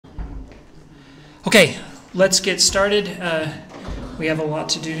Okay, let's get started. We have a lot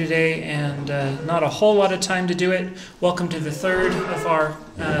to do today and not a whole lot of time to do it. Welcome to the third of our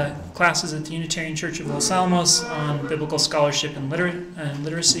classes at the Unitarian Church of Los Alamos on biblical scholarship and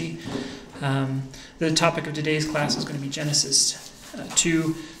literacy. The topic of today's class is going to be Genesis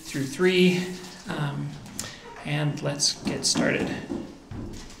 2 through 3. And let's get started.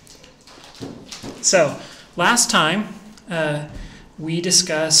 So, last time we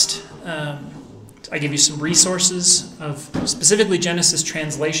discussed... I gave you some resources of specifically Genesis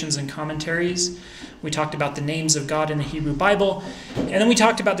translations and commentaries. We talked about the names of God in the Hebrew Bible. And then we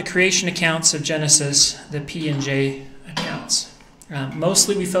talked about the creation accounts of Genesis, the P and J accounts.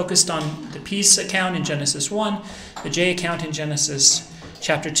 Mostly we focused on the Peace account in Genesis 1, the J account in Genesis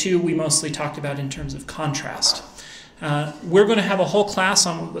chapter 2. We mostly talked about in terms of contrast. We're going to have a whole class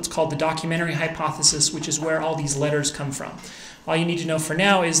on what's called the documentary hypothesis, which is where all these letters come from. All you need to know for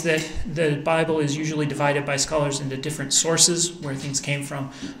now is that the Bible is usually divided by scholars into different sources where things came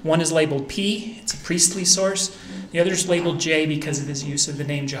from. One is labeled P, it's a priestly source. The other is labeled J because of his use of the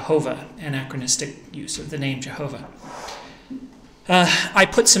name Jehovah, anachronistic use of the name Jehovah. I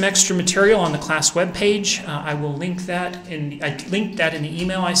put some extra material on the class webpage. I will link that. I linked that in the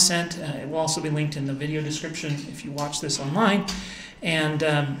email I sent. It will also be linked in the video description if you watch this online. And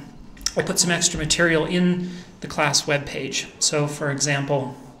I put some extra material in the class webpage. So, for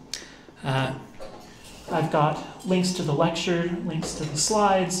example, I've got links to the lecture, links to the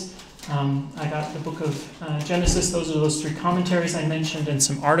slides. I got the book of Genesis. Those are those three commentaries I mentioned, and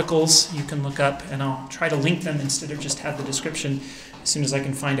some articles you can look up, and I'll try to link them instead of just have the description as soon as I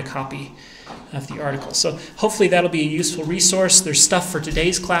can find a copy of the article. So hopefully that'll be a useful resource. There's stuff for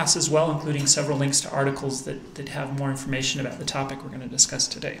today's class as well, including several links to articles that have more information about the topic we're going to discuss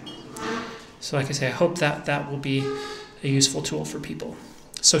today. So like I say, I hope that will be a useful tool for people.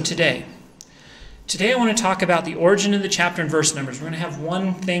 So today I want to talk about the origin of the chapter and verse numbers. We're going to have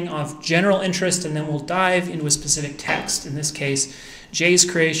one thing of general interest, and then we'll dive into a specific text. In this case, J's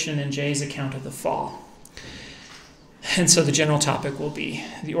creation and J's account of the fall. And so the general topic will be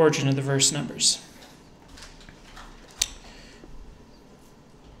the origin of the verse numbers.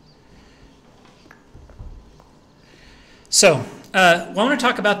 So, I want to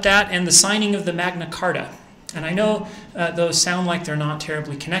talk about that and the signing of the Magna Carta. And I know those sound like they're not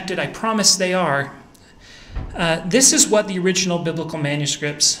terribly connected. I promise they are. This is what the original biblical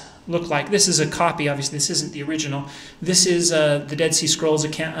manuscripts look like. This is a copy, obviously. This isn't the original. This is the Dead Sea Scrolls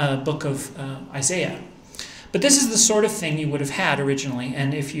book of Isaiah. But this is the sort of thing you would have had originally.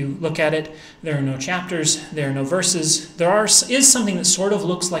 And if you look at it, there are no chapters, there are no verses. There is something that sort of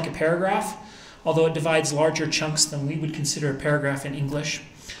looks like a paragraph, although it divides larger chunks than we would consider a paragraph in English.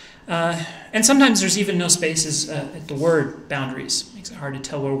 And sometimes there's even no spaces at the word boundaries. It makes it hard to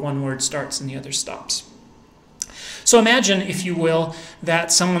tell where one word starts and the other stops. So imagine, if you will,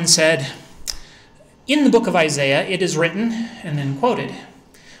 that someone said, in the book of Isaiah, it is written, and then quoted.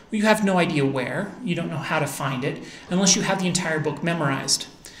 Well, you have no idea where. You don't know how to find it, unless you have the entire book memorized.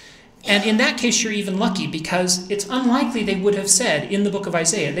 And in that case, you're even lucky, because it's unlikely they would have said, in the book of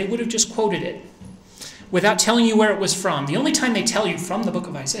Isaiah. They would have just quoted it without telling you where it was from. The only time they tell you from the book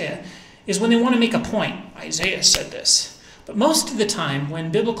of Isaiah is when they want to make a point. Isaiah said this. But most of the time,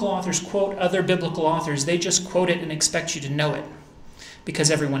 when biblical authors quote other biblical authors, they just quote it and expect you to know it,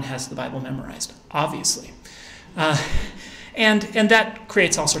 because everyone has the Bible memorized, obviously. And that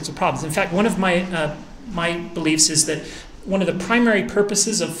creates all sorts of problems. In fact, one of my beliefs is that one of the primary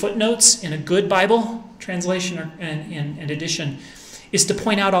purposes of footnotes in a good Bible translation and edition is to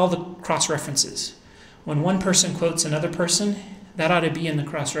point out all the cross-references. When one person quotes another person, that ought to be in the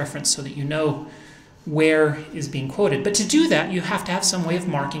cross-reference so that you know where is being quoted. But to do that, you have to have some way of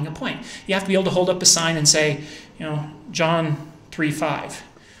marking a point. You have to be able to hold up a sign and say, John 3:5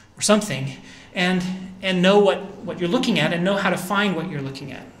 or something, and know what you're looking at and know how to find what you're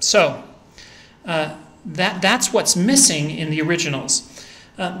looking at. So that's what's missing in the originals.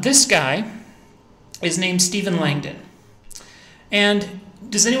 This guy is named Stephen Langdon. And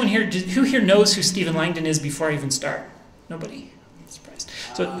does anyone here, who here knows who Stephen Langdon is before I even start? Nobody? I'm surprised.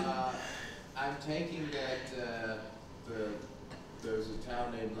 So, I'm taking that there's a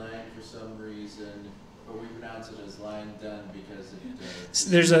town named Lang for some reason, but we pronounce it as Langdon because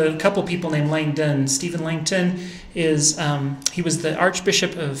there's a couple people named Langdon. Stephen Langton is, he was the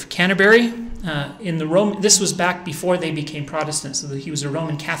Archbishop of Canterbury in the Rome. This was back before they became Protestants, so he was a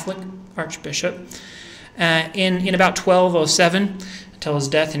Roman Catholic Archbishop. In about 1207 until his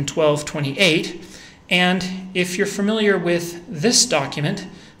death in 1228. And if you're familiar with this document,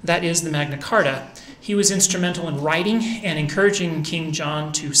 that is the Magna Carta. he was instrumental in writing and encouraging King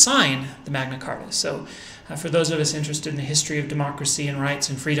John to sign the Magna Carta. So for those of us interested in the history of democracy and rights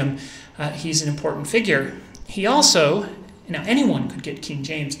and freedom, he's an important figure. He also, now anyone could get King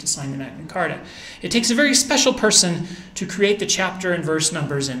James to sign the Magna Carta. It takes a very special person to create the chapter and verse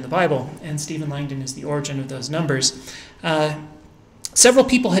numbers in the Bible, and Stephen Langdon is the origin of those numbers. Several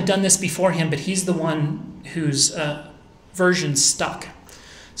people had done this before him, but he's the one whose version stuck.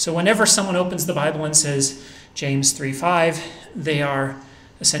 So whenever someone opens the Bible and says James 3:5, they are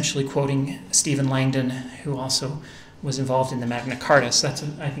essentially quoting Stephen Langdon, who also was involved in the Magna Carta. So that's,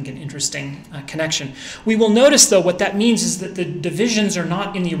 I think, an interesting connection. We will notice, though, what that means is that the divisions are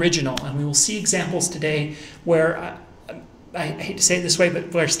not in the original, and we will see examples today where, I hate to say it this way,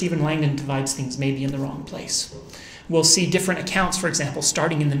 but where Stephen Langdon divides things maybe in the wrong place. We'll see different accounts, for example,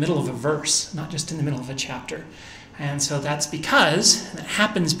 starting in the middle of a verse, not just in the middle of a chapter. And so that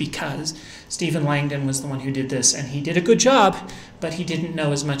happens because Stephen Langdon was the one who did this, and he did a good job, but he didn't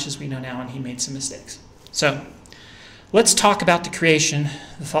know as much as we know now, and he made some mistakes. So let's talk about the creation,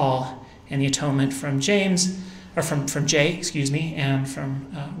 the fall, and the atonement from James, or from Jay, excuse me, and from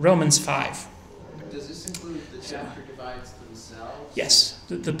Romans 5. Does this include the chapter divides themselves? Yes.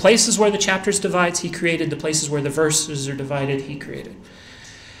 The places where the chapters divides, he created. The places where the verses are divided, he created.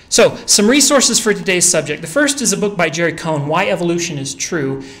 So, some resources for today's subject. The first is a book by Jerry Cohn, Why Evolution is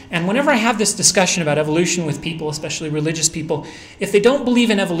True. And whenever I have this discussion about evolution with people, especially religious people, if they don't believe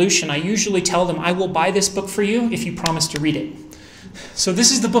in evolution, I usually tell them, I will buy this book for you if you promise to read it. So this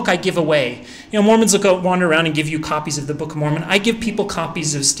is the book I give away. You know, Mormons will go wander around and give you copies of the Book of Mormon. I give people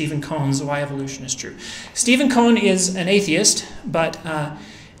copies of Stephen Cohn's Why Evolution is True. Stephen Cohn is an atheist, but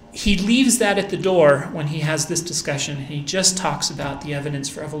he leaves that at the door when he has this discussion. He just talks about the evidence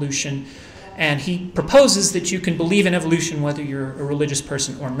for evolution, and he proposes that you can believe in evolution whether you're a religious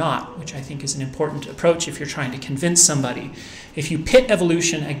person or not, which I think is an important approach if you're trying to convince somebody. If you pit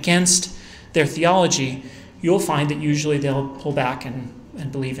evolution against their theology, you'll find that usually they'll pull back and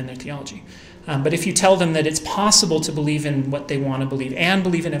believe in their theology. But if you tell them that it's possible to believe in what they want to believe and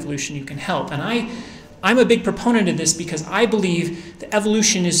believe in evolution, you can help. And I'm a big proponent of this because I believe that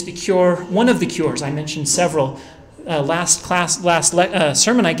evolution is the cure, one of the cures. I mentioned several. Last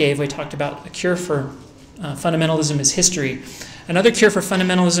sermon I gave, I talked about a cure for fundamentalism is history. Another cure for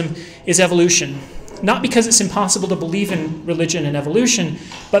fundamentalism is evolution. Not because it's impossible to believe in religion and evolution,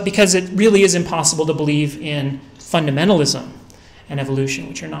 but because it really is impossible to believe in fundamentalism and evolution,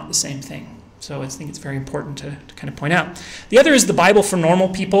 which are not the same thing. So I think it's very important to kind of point out. The other is the Bible for Normal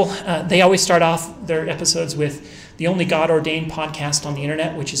People. They always start off their episodes with the only God-ordained podcast on the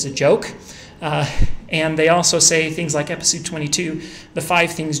internet, which is a joke. And they also say things like episode 22, the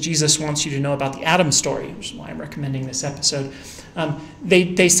 5 things Jesus wants you to know about the Adam story, which is why I'm recommending this episode.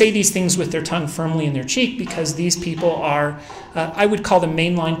 They say these things with their tongue firmly in their cheek because these people are, I would call them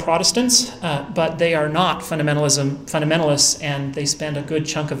mainline Protestants, but they are not fundamentalists, and they spend a good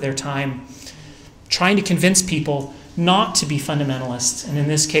chunk of their time trying to convince people not to be fundamentalists. And in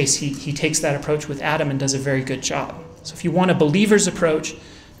this case, he takes that approach with Adam and does a very good job. So if you want a believer's approach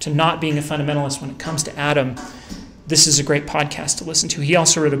to not being a fundamentalist when it comes to Adam, this is a great podcast to listen to. He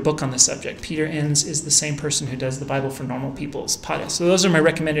also wrote a book on the subject. Peter Enns is the same person who does the Bible for Normal People's podcast. So those are my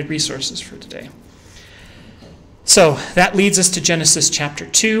recommended resources for today. So that leads us to Genesis chapter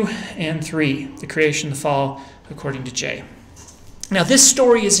 2 and 3, the creation, the fall, according to Jay. Now this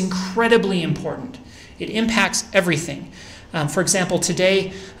story is incredibly important. It impacts everything. For example,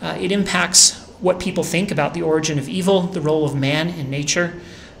 today it impacts what people think about the origin of evil, the role of man in nature.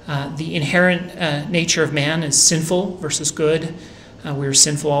 The inherent nature of man is sinful versus good. We're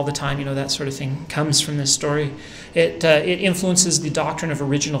sinful all the time, that sort of thing comes from this story. It influences the doctrine of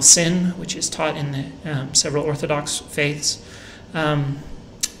original sin, which is taught in the several Orthodox faiths.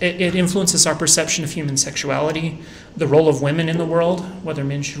 It influences our perception of human sexuality, the role of women in the world, whether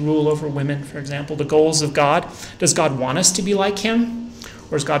men should rule over women, for example, the goals of God. Does God want us to be like him?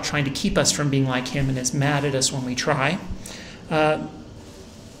 Or is God trying to keep us from being like him and is mad at us when we try? The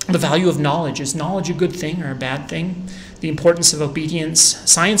value of knowledge. Is knowledge a good thing or a bad thing? The importance of obedience.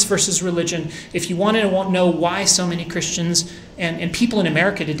 Science versus religion. If you want to know why so many Christians and people in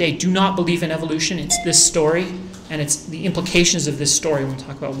America today do not believe in evolution, it's this story, and it's the implications of this story. We'll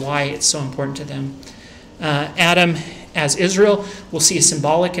talk about why it's so important to them. Adam as Israel. We'll see a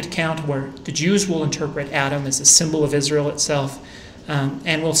symbolic account where the Jews will interpret Adam as a symbol of Israel itself.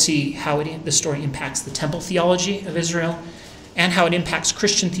 And we'll see how the story impacts the temple theology of Israel and how it impacts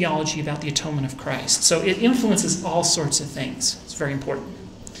Christian theology about the atonement of Christ. So it influences all sorts of things. It's very important.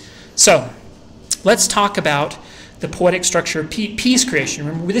 So let's talk about the poetic structure of P's creation.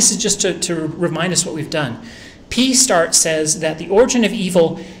 Remember, this is just to remind us what we've done. P says that the origin of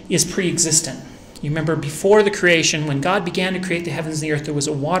evil is pre-existent. You remember before the creation, when God began to create the heavens and the earth, there was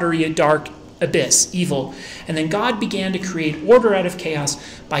a watery, dark abyss, evil. And then God began to create order out of chaos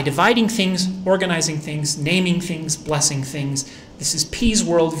by dividing things, organizing things, naming things, blessing things. This is P's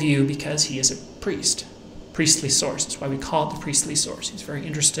worldview because he is a priest. Priestly source. That's why we call it the priestly source. He's very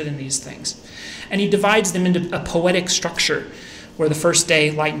interested in these things. And he divides them into a poetic structure where the first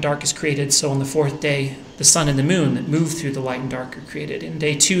day light and dark is created, so on the fourth day the sun and the moon that move through the light and dark are created. In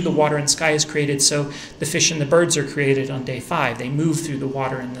day 2 the water and sky is created, so the fish and the birds are created on day 5. They move through the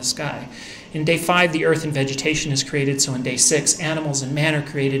water and the sky. In day 5 the earth and vegetation is created, so in day 6 animals and man are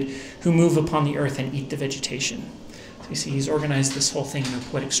created who move upon the earth and eat the vegetation. So you see, he's organized this whole thing in a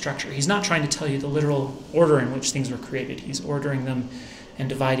poetic structure. He's not trying to tell you the literal order in which things were created. He's ordering them and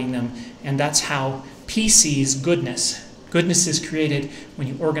dividing them, and that's how P sees goodness. Goodness is created when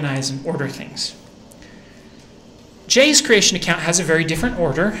you organize and order things. J's creation account has a very different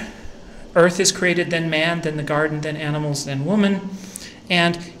order. Earth is created, then man, then the garden, then animals, then woman.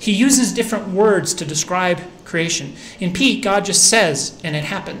 And he uses different words to describe creation. In P, God just says, and it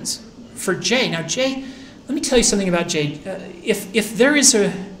happens. For J, now J, let me tell you something about J. If there is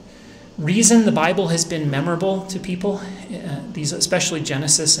a reason the Bible has been memorable to people, these especially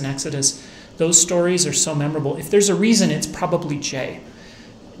Genesis and Exodus, those stories are so memorable. If there's a reason, it's probably J.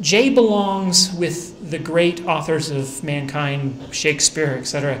 J belongs with the great authors of mankind, Shakespeare,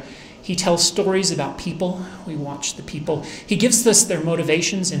 etc. He tells stories about people. We watch the people. He gives us their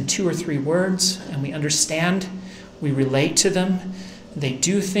motivations in 2 or 3 words, and we understand. We relate to them. They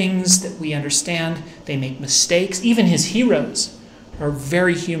do things that we understand. They make mistakes. Even his heroes are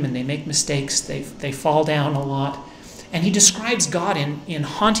very human. They make mistakes. They fall down a lot. And he describes God in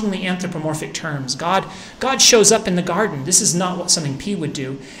hauntingly anthropomorphic terms. God shows up in the garden. This is not what something P would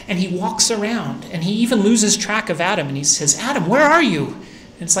do. And he walks around. And he even loses track of Adam. And he says, Adam, where are you?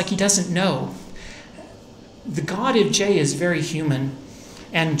 And it's like he doesn't know. The God of J is very human.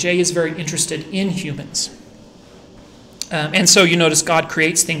 And J is very interested in humans. And so you notice God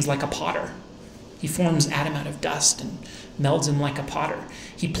creates things like a potter. He forms Adam out of dust and melds him like a potter.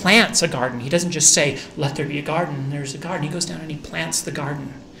 He plants a garden. He doesn't just say, let there be a garden, and there's a garden. He goes down and he plants the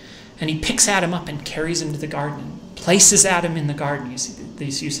garden. And he picks Adam up and carries him to the garden, and places Adam in the garden. You see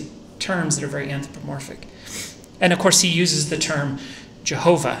these use of terms that are very anthropomorphic. And of course he uses the term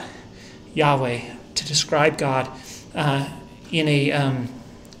Jehovah, Yahweh, to describe God in a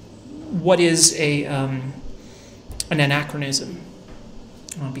what is an anachronism.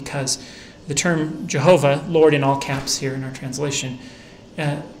 Because the term Jehovah, Lord in all caps here in our translation,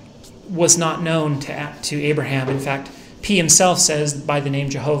 was not known to Abraham. In fact, P himself says by the name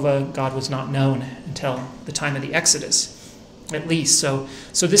Jehovah, God was not known until the time of the Exodus, at least. So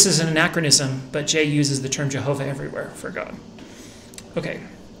this is an anachronism, but J uses the term Jehovah everywhere for God. Okay,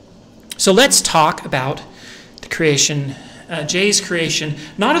 so let's talk about the creation, J's creation,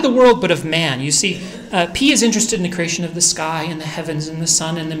 not of the world, but of man. You see, P is interested in the creation of the sky and the heavens and the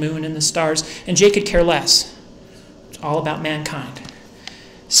sun and the moon and the stars, and J could care less. It's all about mankind.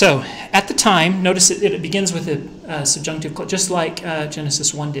 So, at the time, notice it begins with a subjunctive clause, just like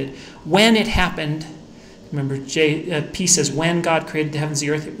Genesis 1 did. When it happened, remember, P says, when God created the heavens and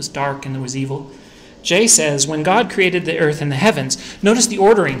the earth, it was dark and there was evil. J says, when God created the earth and the heavens. Notice the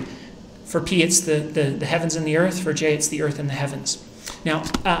ordering. For P, it's the heavens and the earth. For J, it's the earth and the heavens. Now,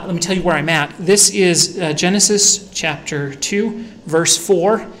 let me tell you where I'm at. This is Genesis chapter 2, verse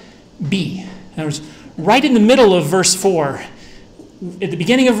 4b. In other words, right in the middle of verse 4. At the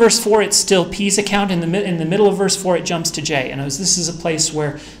beginning of verse 4, it's still P's account. In the middle of verse 4, it jumps to J. And this is a place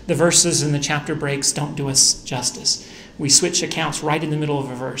where the verses and the chapter breaks don't do us justice. We switch accounts right in the middle of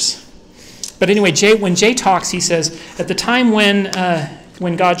a verse. But anyway, when J talks, he says, at the time when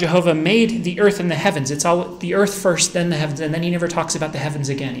God, Jehovah, made the earth and the heavens, it's all the earth first, then the heavens, and then he never talks about the heavens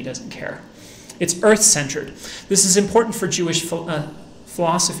again. He doesn't care. It's earth-centered. This is important for Jewish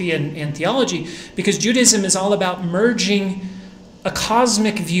philosophy and theology because Judaism is all about merging a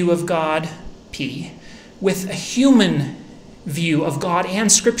cosmic view of God, P, with a human view of God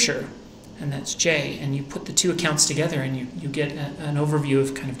and Scripture, and that's J. And you put the two accounts together and you get an overview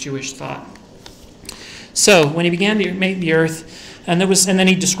of kind of Jewish thought. So when he began to make the earth, and then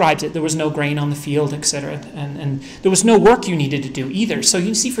he describes it, there was no grain on the field, etc., and there was no work you needed to do either. So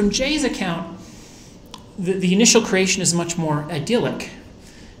you see from J's account, the initial creation is much more idyllic.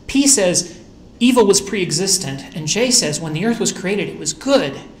 P says evil was pre-existent, and J says when the earth was created, it was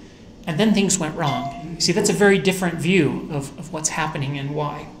good, and then things went wrong. You see, that's a very different view of what's happening and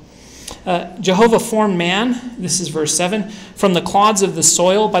why. Jehovah formed man, this is verse 7, from the clods of the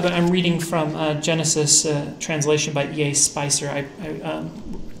soil. By the way, I'm reading from Genesis translation by E.A. Spicer. I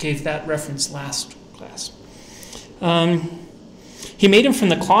gave that reference last class. He made him from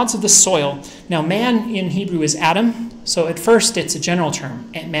the clods of the soil. Now, man in Hebrew is Adam, so at first it's a general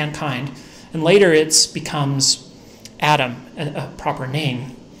term, mankind, and later it becomes Adam, a proper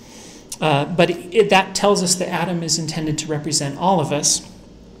name. But that tells us that Adam is intended to represent all of us.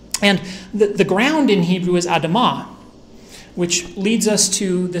 And the ground in Hebrew is Adamah, which leads us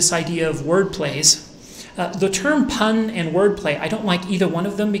to this idea of word plays. The term pun and wordplay, I don't like either one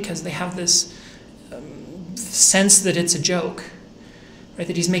of them because they have this sense that it's a joke, right?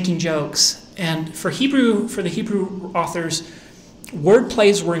 That he's making jokes. And for the Hebrew authors, word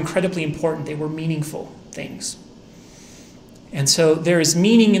plays were incredibly important. They were meaningful things. And so there is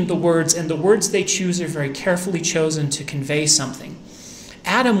meaning in the words, and the words they choose are very carefully chosen to convey something.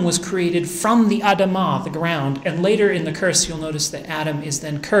 Adam was created from the Adamah, the ground, and later in the curse you'll notice that Adam is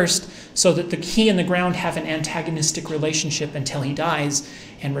then cursed so that he and the ground have an antagonistic relationship until he dies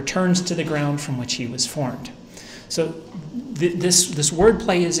and returns to the ground from which he was formed. So this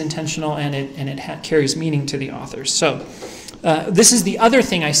wordplay is intentional and it carries meaning to the authors. So this is the other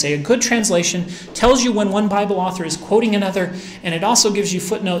thing I say. A good translation tells you when one Bible author is quoting another, and it also gives you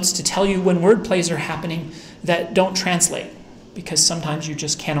footnotes to tell you when word plays are happening that don't translate, because sometimes you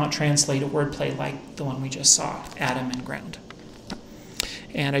just cannot translate a wordplay like the one we just saw, Adam and ground.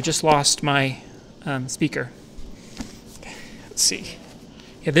 And I just lost my speaker. Let's see.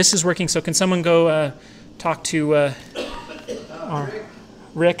 Yeah, this is working, so can someone go talk to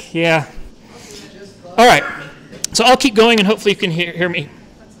Rick? Yeah. All right. So I'll keep going and hopefully you can hear me.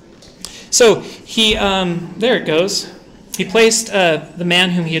 So he, there it goes. He placed the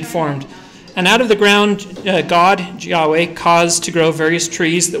man whom he had formed. And out of the ground, God, Yahweh, caused to grow various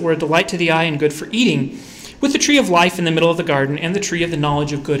trees that were a delight to the eye and good for eating, with the tree of life in the middle of the garden and the tree of the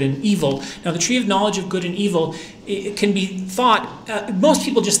knowledge of good and evil. Now, the tree of knowledge of good and evil, it can be thought, most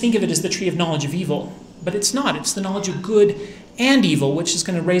people just think of it as the tree of knowledge of evil, but it's not. It's the knowledge of good and evil, which is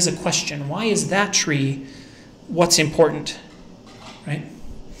going to raise a question. Why is that tree what's important, right?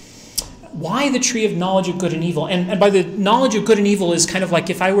 Why the tree of knowledge of good and evil? And by the knowledge of good and evil is kind of like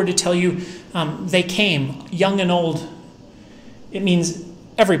if I were to tell you they came, young and old, it means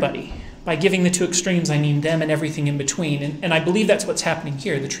everybody. By giving the two extremes, I mean them and everything in between. And I believe that's what's happening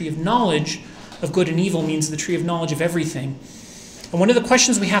here. The tree of knowledge of good and evil means the tree of knowledge of everything. And one of the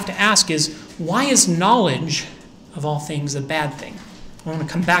questions we have to ask is, why is knowledge of all things a bad thing? I want to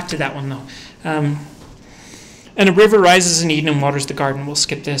come back to that one, though. And a river rises in Eden and waters the garden. We'll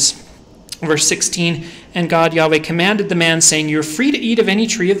skip this. Verse 16, and God, Yahweh, commanded the man, saying, you are free to eat of any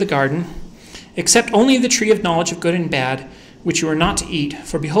tree of the garden, except only the tree of knowledge of good and bad, which you are not to eat.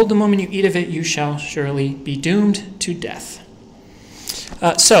 For behold, the moment you eat of it, you shall surely be doomed to death.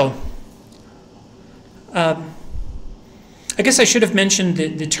 I guess I should have mentioned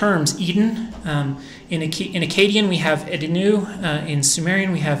the terms Eden. In Akkadian, we have Edenu. In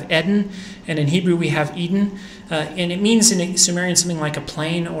Sumerian, we have Eden. And in Hebrew, we have Eden. And it means in Sumerian something like a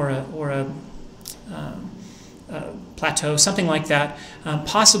plain or a plateau, something like that.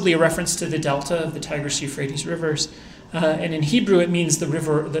 Possibly a reference to the delta of the Tigris-Euphrates rivers. And in Hebrew, it means the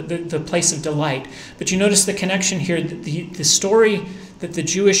river, the place of delight. But you notice the connection here, the story that the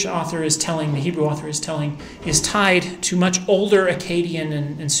Jewish author is telling, the Hebrew author is telling, is tied to much older Akkadian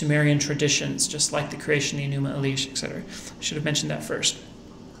and Sumerian traditions, just like the creation, the Enuma Elish, etc. I should have mentioned that first.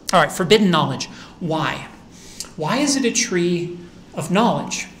 All right, forbidden knowledge. Why? Why is it a tree of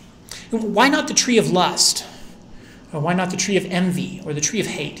knowledge? Why not the tree of lust? Or why not the tree of envy or the tree of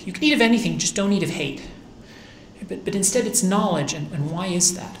hate? You can eat of anything, just don't eat of hate. But instead it's knowledge, and why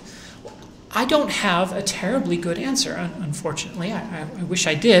is that? I don't have a terribly good answer, unfortunately. I wish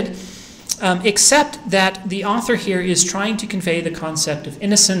I did, except that the author here is trying to convey the concept of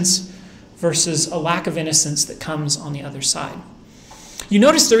innocence versus a lack of innocence that comes on the other side. You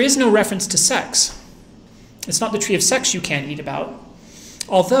notice there is no reference to sex. It's not the tree of sex you can't eat about,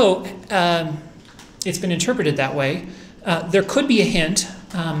 although it's been interpreted that way. There could be a hint.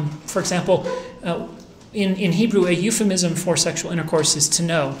 For example, in Hebrew, a euphemism for sexual intercourse is to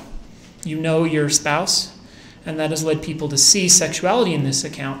know. You know your spouse, and that has led people to see sexuality in this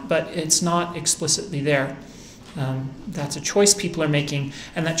account, but it's not explicitly there. That's a choice people are making,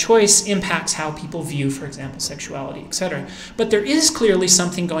 and that choice impacts how people view, for example, sexuality, etc. But there is clearly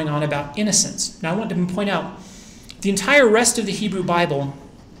something going on about innocence. Now I want to point out, the entire rest of the Hebrew Bible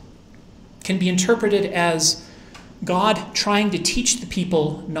can be interpreted as God trying to teach the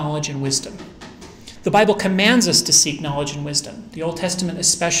people knowledge and wisdom. The Bible commands us to seek knowledge and wisdom, the Old Testament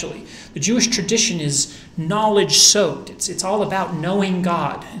especially. The Jewish tradition is knowledge-soaked. It's all about knowing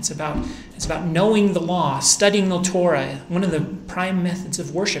God. It's about knowing the law, studying the Torah. One of the prime methods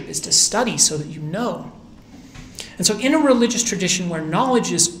of worship is to study so that you know. And so in a religious tradition where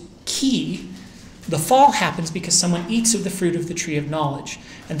knowledge is key, the fall happens because someone eats of the fruit of the tree of knowledge.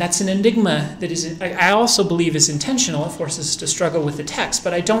 And that's an enigma that is, I also believe, is intentional. It forces us to struggle with the text,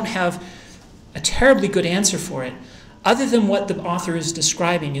 but I don't have a terribly good answer for it, other than what the author is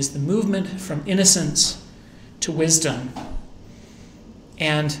describing is the movement from innocence to wisdom.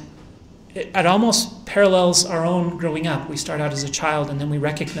 And it almost parallels our own growing up. We start out as a child, and then we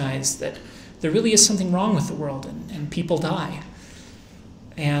recognize that there really is something wrong with the world, and people die.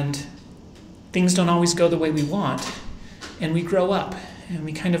 And things don't always go the way we want. And we grow up, and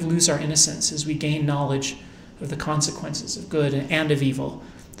we kind of lose our innocence as we gain knowledge of the consequences of good and of evil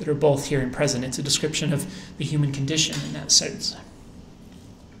that are both here and present. It's a description of the human condition in that sense.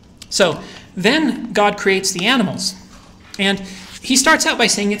 So then God creates the animals. And he starts out by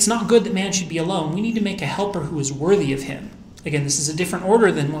saying it's not good that man should be alone. We need to make a helper who is worthy of him. Again, this is a different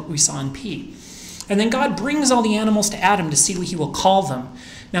order than what we saw in P. And then God brings all the animals to Adam to see what he will call them.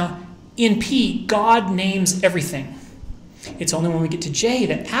 Now, in P, God names everything. It's only when we get to J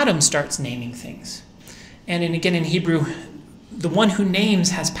that Adam starts naming things. And again, in Hebrew, the one who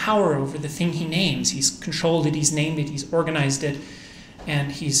names has power over the thing he names. He's controlled it, he's named it, he's organized it,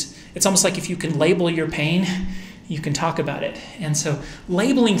 and it's almost like if you can label your pain, you can talk about it. And so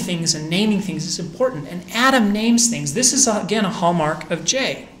labeling things and naming things is important. And Adam names things. This is, again, a hallmark of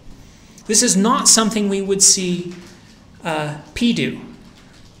J. This is not something we would see P do.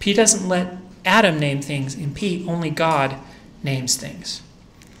 P doesn't let Adam name things. In P, only God names things.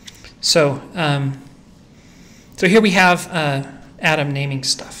 So here we have Adam naming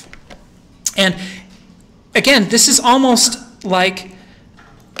stuff. And again, this is almost like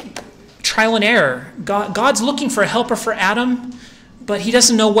trial and error. God's looking for a helper for Adam, but he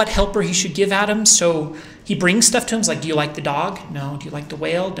doesn't know what helper he should give Adam, so he brings stuff to him. It's like, do you like the dog? No. Do you like the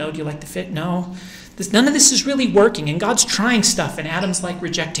whale? No. Do you like the fish? No. None of this is really working, and God's trying stuff, and Adam's like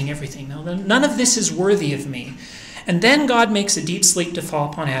rejecting everything. No, none of this is worthy of me. And then God makes a deep sleep to fall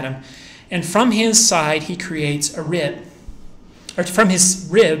upon Adam, and from his side he creates a rib. Or from his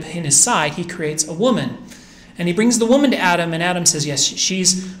rib in his side he creates a woman. And he brings the woman to Adam, and Adam says, yes,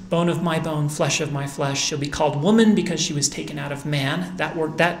 she's bone of my bone, flesh of my flesh. She'll be called woman because she was taken out of man. That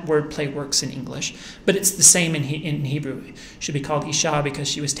wordplay works in English, but it's the same in Hebrew. She'll be called Isha because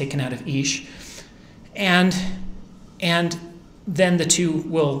she was taken out of Ish. And then the two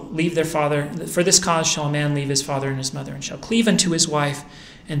will leave their father. For this cause shall a man leave his father and his mother, and shall cleave unto his wife,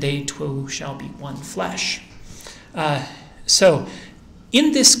 and they two shall be one flesh. So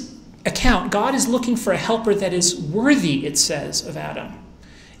in this account, God is looking for a helper that is worthy, it says, of Adam.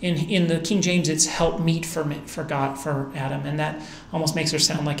 In the King James, it's help meet for Adam, and that almost makes her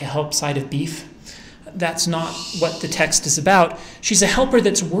sound like a help side of beef. That's not what the text is about. She's a helper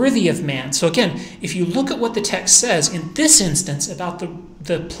that's worthy of man. So again, if you look at what the text says, in this instance, about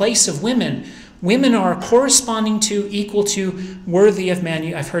the place of women, women are corresponding to, equal to, worthy of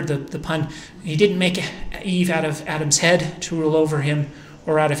man. I've heard the pun, he didn't make Eve out of Adam's head to rule over him,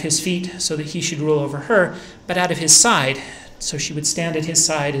 or out of his feet so that he should rule over her, but out of his side, so she would stand at his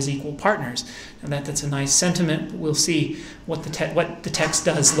side as equal partners. And that's a nice sentiment. We'll see what the text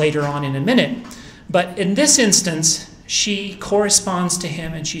does later on in a minute. But in this instance, she corresponds to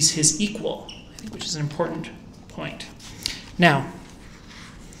him, and she's his equal, I think, which is an important point. Now,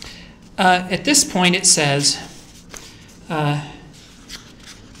 at this point it says, let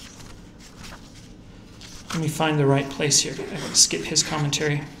me find the right place here. I'm going to skip his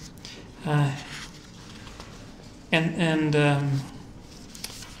commentary. Oops, I'm in the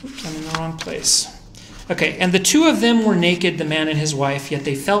wrong place. Okay, and the two of them were naked, the man and his wife, yet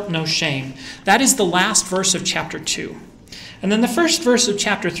they felt no shame. That is the last verse of chapter 2. And then the first verse of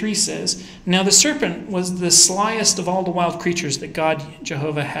chapter 3 says, now the serpent was the slyest of all the wild creatures that God,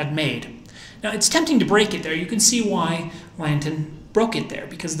 Jehovah, had made. Now it's tempting to break it there. You can see why Langton broke it there,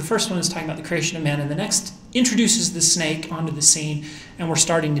 because the first one is talking about the creation of man, and the next introduces the snake onto the scene, and we're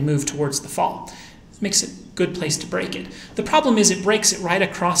starting to move towards the fall. It makes it a good place to break it. The problem is it breaks it right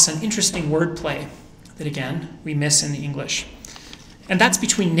across an interesting wordplay that, again, we miss in the English. And that's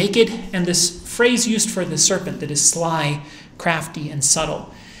between naked and this phrase used for the serpent that is sly, crafty, and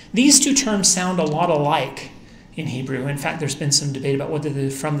subtle. These two terms sound a lot alike in Hebrew. In fact, there's been some debate about whether they're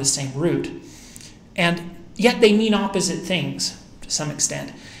from the same root. And yet they mean opposite things to some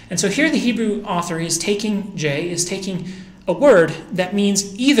extent. And so here the Hebrew author is taking a word that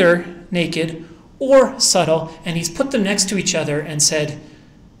means either naked or subtle, and he's put them next to each other and said,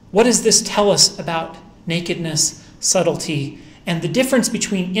 what does this tell us about nakedness, subtlety, and the difference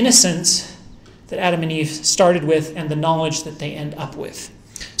between innocence that Adam and Eve started with and the knowledge that they end up with?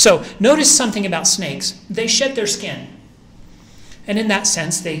 So notice something about snakes. They shed their skin. And in that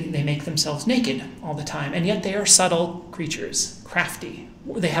sense, they make themselves naked all the time. And yet they are subtle creatures, crafty.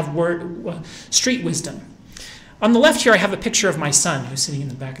 They have street wisdom. On the left here, I have a picture of my son, who's sitting in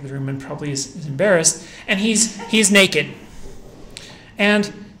the back of the room and probably is embarrassed. And he's naked.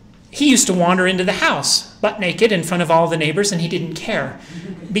 And he used to wander into the house, butt naked, in front of all the neighbors, and he didn't care.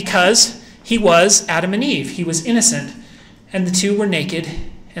 Because he was Adam and Eve. He was innocent. And the two were naked,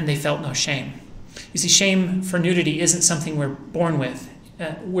 and they felt no shame. You see, shame for nudity isn't something we're born with.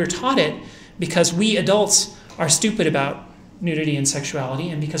 We're taught it because we adults are stupid about nudity and sexuality,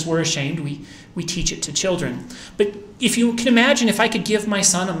 and because we're ashamed, we teach it to children. But if you can imagine, if I could give my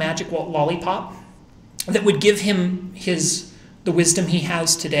son a magic lollipop that would give him the wisdom he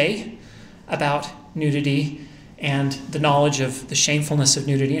has today about nudity and the knowledge of the shamefulness of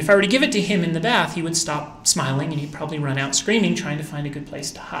nudity, if I were to give it to him in the bath, he would stop smiling and he'd probably run out screaming, trying to find a good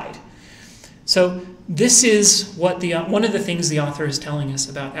place to hide. So this is what one of the things the author is telling us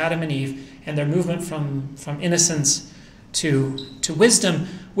about Adam and Eve and their movement from innocence to wisdom,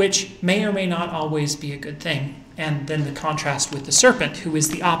 which may or may not always be a good thing. And then the contrast with the serpent, who is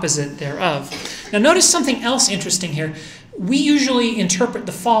the opposite thereof. Now notice something else interesting here. We usually interpret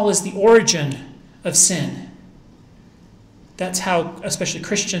the fall as the origin of sin. That's how especially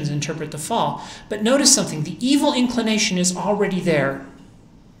Christians interpret the fall. But notice something. The evil inclination is already there.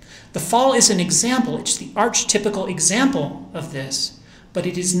 The fall is an example. It's the archetypical example of this. But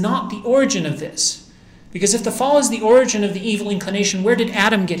it is not the origin of this. Because if the fall is the origin of the evil inclination, where did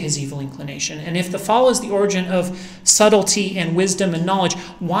Adam get his evil inclination? And if the fall is the origin of subtlety and wisdom and knowledge,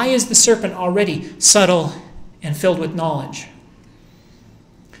 why is the serpent already subtle and filled with knowledge?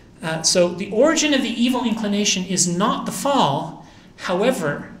 So the origin of the evil inclination is not the fall.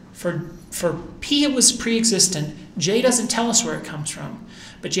 However, for P it was pre-existent. J doesn't tell us where it comes from.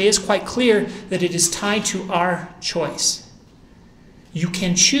 But J is quite clear that it is tied to our choice. You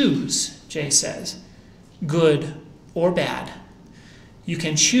can choose, J says, good or bad. You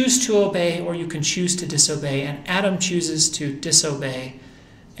can choose to obey or you can choose to disobey. And Adam chooses to disobey.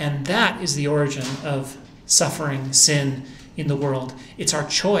 And that is the origin of suffering, sin in the world. It's our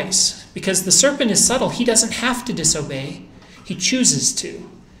choice. Because the serpent is subtle. He doesn't have to disobey. He chooses to.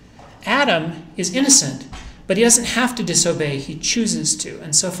 Adam is innocent, but he doesn't have to disobey. He chooses to.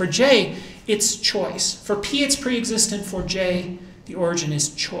 And so for J, it's choice. For P, it's pre-existent. For J, the origin is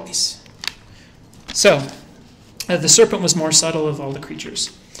choice. So, the serpent was more subtle of all the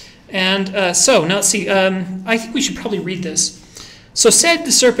creatures. And now let's see. I think we should probably read this. So said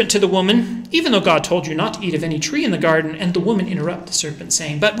the serpent to the woman, even though God told you not to eat of any tree in the garden, and the woman interrupted the serpent,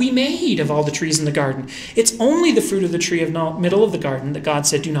 saying, but we may eat of all the trees in the garden. It's only the fruit of the tree of the middle of the garden that God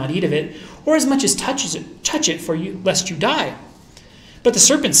said, do not eat of it, or as much as touch it, for you, lest you die. But the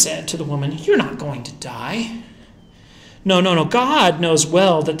serpent said to the woman, you're not going to die. No. God knows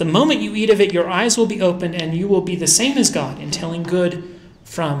well that the moment you eat of it, your eyes will be opened, and you will be the same as God in telling good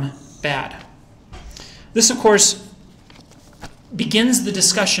from bad. This, of course, begins the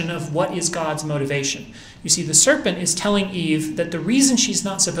discussion of what is God's motivation. You see, the serpent is telling Eve that the reason she's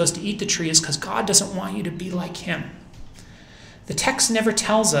not supposed to eat the tree is because God doesn't want you to be like him. The text never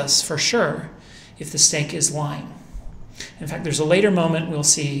tells us for sure if the snake is lying. In fact, there's a later moment we'll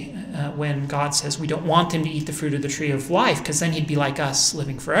see when God says we don't want him to eat the fruit of the tree of life, because then he'd be like us,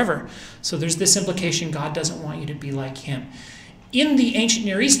 living forever. So there's this implication God doesn't want you to be like him. In the ancient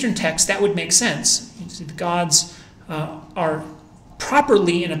Near Eastern text, that would make sense. You see, the gods are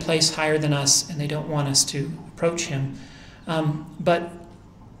properly in a place higher than us, and they don't want us to approach him. But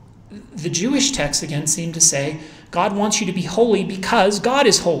the Jewish texts, again, seem to say God wants you to be holy because God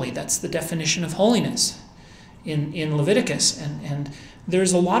is holy. That's the definition of holiness in Leviticus. And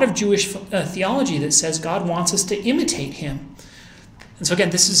there's a lot of Jewish theology that says God wants us to imitate him. And so again,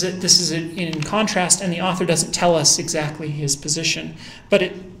 this is in contrast, and the author doesn't tell us exactly his position. But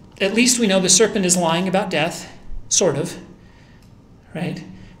at least we know the serpent is lying about death, sort of. Right?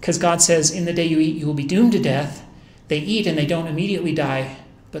 Because God says, in the day you eat, you will be doomed to death. They eat and they don't immediately die,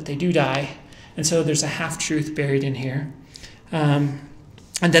 but they do die. And so there's a half-truth buried in here. And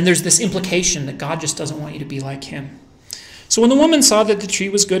then there's this implication that God just doesn't want you to be like him. So when the woman saw that the tree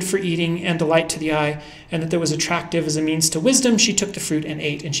was good for eating and delight to the eye, and that there was attractive as a means to wisdom, she took the fruit and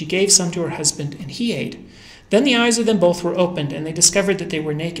ate, and she gave some to her husband, and he ate. Then the eyes of them both were opened, and they discovered that they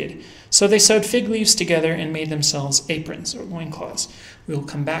were naked. So they sewed fig leaves together and made themselves aprons, or loincloths. We'll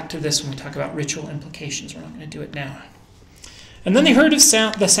come back to this when we talk about ritual implications. We're not going to do it now. And then they heard the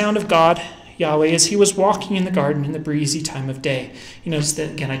sound of God, Yahweh, as he was walking in the garden in the breezy time of day. You notice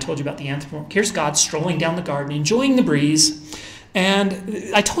that, again, I told you about the anthropomorphic. Here's God strolling down the garden, enjoying the breeze.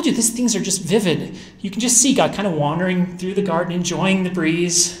 And I told you, these things are just vivid. You can just see God kind of wandering through the garden, enjoying the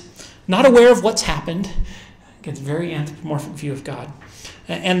breeze, not aware of what's happened. It's a very anthropomorphic view of God.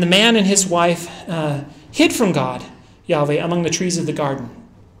 And the man and his wife hid from God, Yahweh, among the trees of the garden.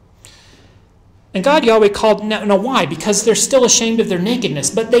 And God, Yahweh, called, now why? Because they're still ashamed of their nakedness,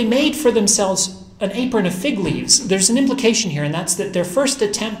 but they made for themselves an apron of fig leaves. There's an implication here, and that's that their first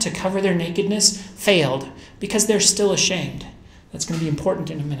attempt to cover their nakedness failed because they're still ashamed. That's going to be important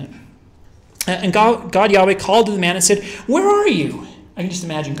in a minute. And God, Yahweh, called to the man and said, "Where are you?" I can just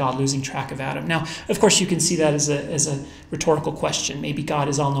imagine God losing track of Adam. Now, of course, you can see that as a rhetorical question. Maybe God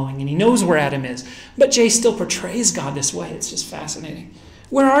is all-knowing and he knows where Adam is. But Jay still portrays God this way. It's just fascinating.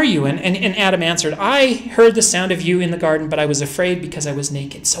 "Where are you?" And Adam answered, "I heard the sound of you in the garden, but I was afraid because I was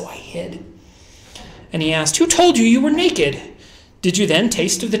naked, so I hid." And he asked, "Who told you you were naked? Did you then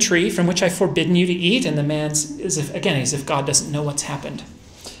taste of the tree from which I've forbidden you to eat?" And the man, as if God doesn't know what's happened.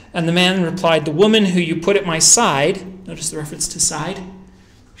 And the man replied, "The woman who you put at my side," notice the reference to side,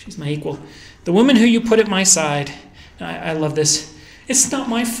 she's my equal. "The woman who you put at my side," I love this, "it's not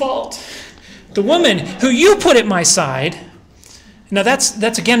my fault. The woman who you put at my side." Now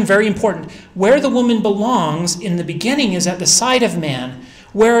that's again very important. Where the woman belongs in the beginning is at the side of man.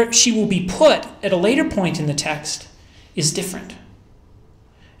 Where she will be put at a later point in the text is different.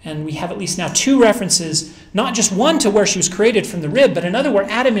 And we have at least now two references, not just one to where she was created from the rib, but another where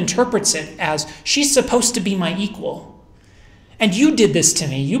Adam interprets it as, she's supposed to be my equal. And you did this to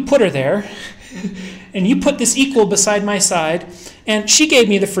me. You put her there, and you put this equal beside my side, and she gave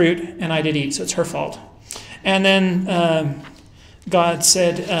me the fruit, and I did eat, so it's her fault. And then God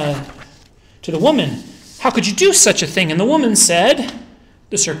said to the woman, "How could you do such a thing?" And the woman said,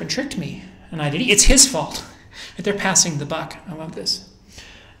 "The serpent tricked me, and I did eat." It's his fault. They're passing the buck. I love this.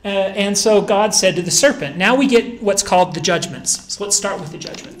 And so God said to the serpent, now we get what's called the judgments. So let's start with the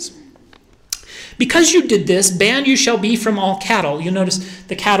judgments. "Because you did this, banned you shall be from all cattle." You'll notice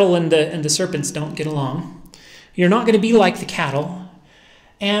the cattle and the serpents don't get along. You're not going to be like the cattle.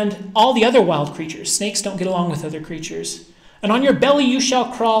 And all the other wild creatures. Snakes don't get along with other creatures. "And on your belly you shall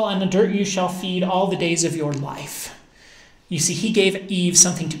crawl, and the dirt you shall feed all the days of your life." You see, he gave Eve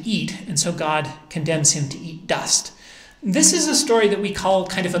something to eat, and so God condemns him to eat dust. This is a story that we call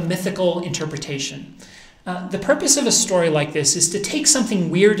kind of a mythical interpretation. The purpose of a story like this is to take something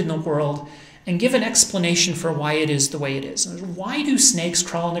weird in the world and give an explanation for why it is the way it is. Why do snakes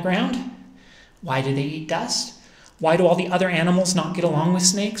crawl on the ground? Why do they eat dust? Why do all the other animals not get along with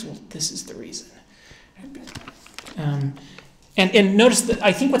snakes? Well, this is the reason. And notice that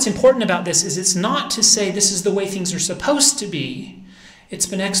I think what's important about this is it's not to say this is the way things are supposed to be. It's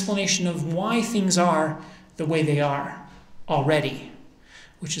been an explanation of why things are the way they are already,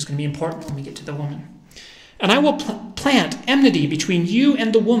 which is going to be important when we get to the woman. "And I will plant enmity between you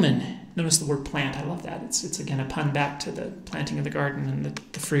and the woman." Notice the word plant. I love that. It's again a pun back to the planting of the garden and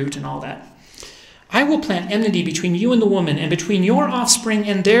the fruit and all that. "I will plant enmity between you and the woman, and between your offspring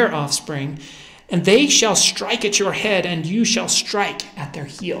and their offspring, and they shall strike at your head, and you shall strike at their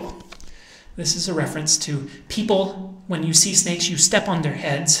heel." This is a reference to people. When you see snakes, you step on their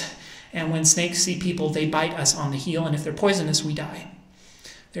heads. And when snakes see people, they bite us on the heel. And if they're poisonous, we die.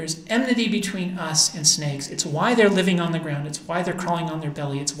 There's enmity between us and snakes. It's why they're living on the ground. It's why they're crawling on their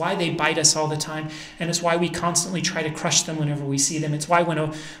belly. It's why they bite us all the time. And it's why we constantly try to crush them whenever we see them. It's why when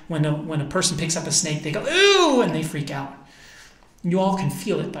a person picks up a snake, they go, "Ooh!" and they freak out. You all can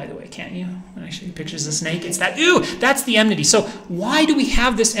feel it, by the way, can't you? When I show you pictures of a snake, it's that, ooh, that's the enmity. So why do we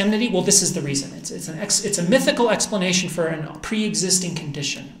have this enmity? Well, this is the reason. It's a mythical explanation for a pre-existing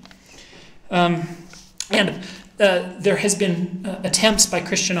condition. There has been attempts by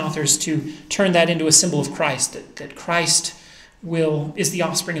Christian authors to turn that into a symbol of Christ, that Christ is the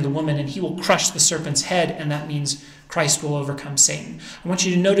offspring of the woman, and he will crush the serpent's head, and that means Christ will overcome Satan. I want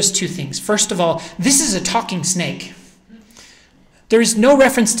you to notice two things. First of all, this is a talking snake. There is no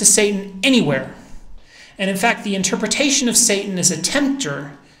reference to Satan anywhere. And in fact, the interpretation of Satan as a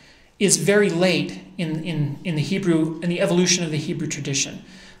tempter is very late in the Hebrew, in the evolution of the Hebrew tradition.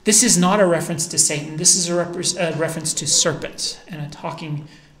 This is not a reference to Satan. This is a reference to serpents and a talking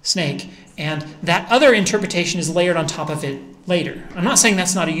snake. And that other interpretation is layered on top of it later. I'm not saying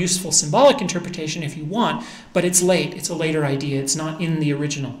that's not a useful symbolic interpretation if you want, but it's late. It's a later idea. It's not in the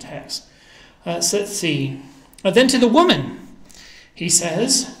original text. So let's see. Then to the woman, he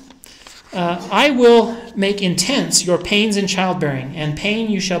says, "I will make intense your pains in childbearing, and pain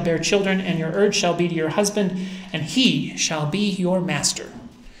you shall bear children, and your urge shall be to your husband, and he shall be your master.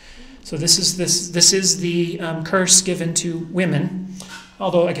 So this is the curse given to women,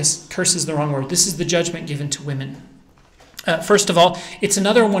 although I guess curse is the wrong word. This is the judgment given to women. First of all, it's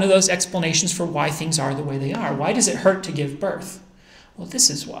another one of those explanations for why things are the way they are. Why does it hurt to give birth? Well, this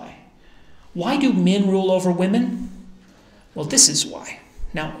is why. Why do men rule over women? Well, this is why.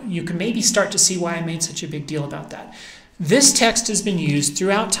 Now, you can maybe start to see why I made such a big deal about that. This text has been used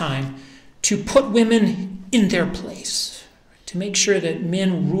throughout time to put women in their place, to make sure that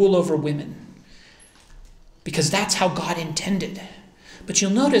men rule over women, because that's how God intended. But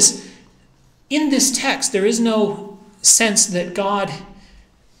you'll notice in this text, there is no sense that God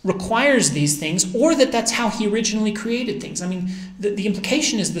requires these things or that that's how he originally created things. I mean, the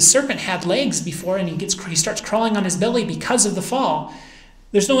implication is the serpent had legs before and he starts crawling on his belly because of the fall.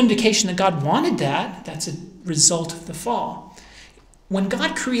 There's no indication that God wanted that. That's a result of the fall. When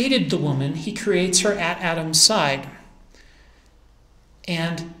God created the woman, he creates her at Adam's side.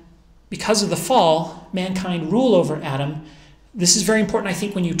 And because of the fall, mankind rule over Adam. This is very important, I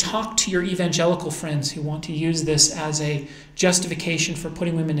think, when you talk to your evangelical friends who want to use this as a justification for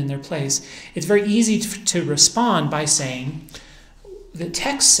putting women in their place. It's very easy to respond by saying, the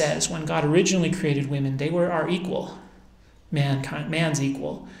text says when God originally created women, they were our equal, man's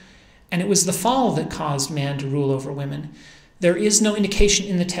equal. And it was the fall that caused man to rule over women. There is no indication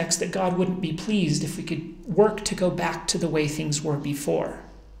in the text that God wouldn't be pleased if we could work to go back to the way things were before.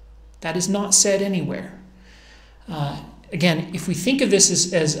 That is not said anywhere. Again, if we think of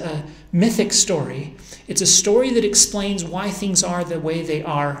this as a mythic story, it's a story that explains why things are the way they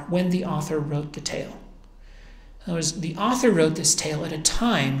are when the author wrote the tale. In other words, the author wrote this tale at a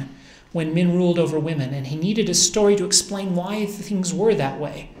time when men ruled over women, and he needed a story to explain why things were that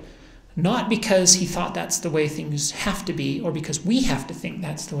way. Not because he thought that's the way things have to be, or because we have to think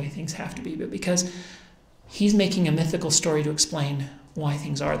that's the way things have to be, but because he's making a mythical story to explain why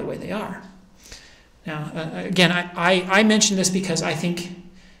things are the way they are. Now, again, I mention this because I think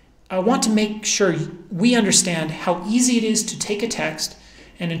I want to make sure we understand how easy it is to take a text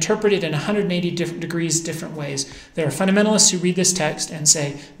and interpret it in 180 degrees different ways. There are fundamentalists who read this text and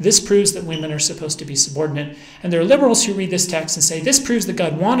say, this proves that women are supposed to be subordinate. And there are liberals who read this text and say, this proves that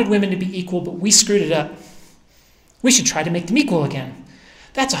God wanted women to be equal, but we screwed it up. We should try to make them equal again.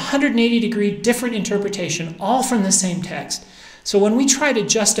 That's a 180-degree different interpretation, all from the same text. So when we try to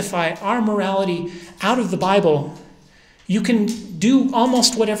justify our morality out of the Bible, you can do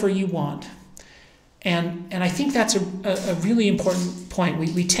almost whatever you want. And I think that's a really important point.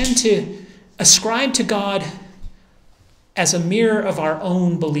 We tend to ascribe to God as a mirror of our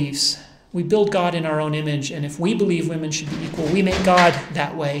own beliefs. We build God in our own image, and if we believe women should be equal, we make God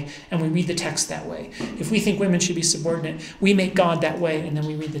that way, and we read the text that way. If we think women should be subordinate, we make God that way, and then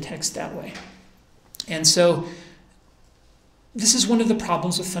we read the text that way. And so this is one of the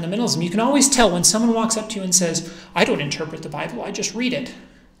problems with fundamentalism. You can always tell when someone walks up to you and says, I don't interpret the Bible, I just read it.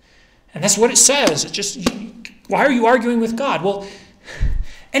 And that's what it says. It's just, why are you arguing with God? Well,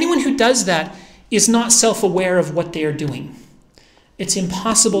 anyone who does that is not self-aware of what they are doing. It's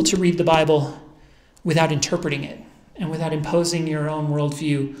impossible to read the Bible without interpreting it and without imposing your own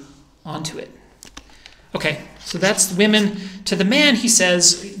worldview onto it. Okay, so that's women. To the man, he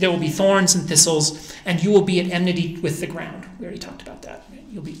says, there will be thorns and thistles, and you will be at enmity with the ground. We already talked about that.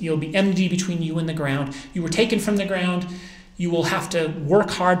 You'll be enmity between you and the ground. You were taken from the ground. You will have to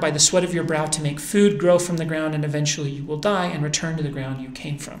work hard by the sweat of your brow to make food grow from the ground, and eventually you will die and return to the ground you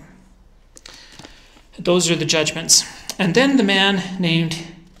came from. Those are the judgments. And then the man named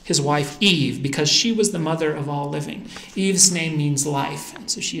his wife Eve, because she was the mother of all living. Eve's name means life, and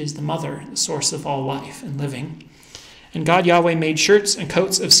so she is the mother, the source of all life and living. And God Yahweh made shirts and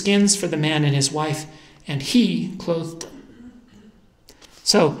coats of skins for the man and his wife, and he clothed them.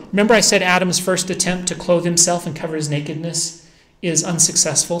 So, remember I said Adam's first attempt to clothe himself and cover his nakedness is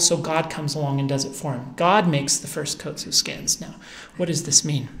unsuccessful, so God comes along and does it for him. God makes the first coats of skins. Now, what does this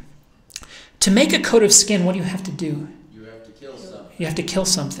mean? To make a coat of skin, what do you have to do? You have to kill something. You have to kill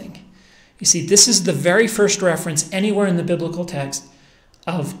something. You see, this is the very first reference anywhere in the biblical text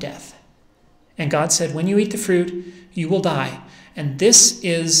of death. And God said, when you eat the fruit, you will die. And this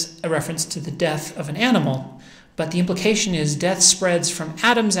is a reference to the death of an animal. But the implication is death spreads from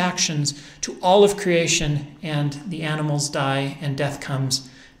Adam's actions to all of creation, and the animals die, and death comes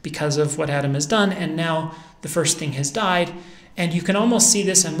because of what Adam has done. And now the first thing has died. And you can almost see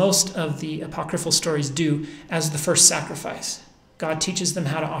this, and most of the apocryphal stories do, as the first sacrifice. God teaches them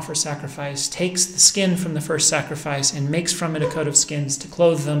how to offer sacrifice, takes the skin from the first sacrifice, and makes from it a coat of skins to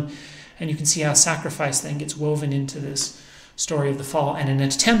clothe them. And you can see how sacrifice then gets woven into this story of the fall and an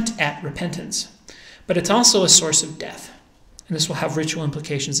attempt at repentance. But it's also a source of death. And this will have ritual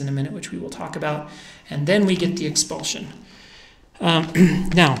implications in a minute, which we will talk about. And then we get the expulsion.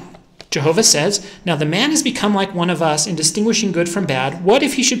 Now, Jehovah says, "Now the man has become like one of us in distinguishing good from bad. What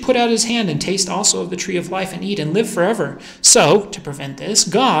if he should put out his hand and taste also of the tree of life and eat and live forever?" So, to prevent this,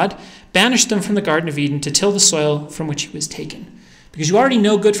 God banished them from the Garden of Eden to till the soil from which he was taken. Because you already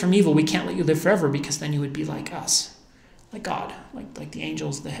know good from evil, we can't let you live forever, because then you would be like us, like God, like the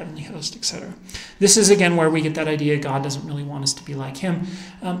angels, the heavenly host, etc. This is, again, where we get that idea God doesn't really want us to be like him.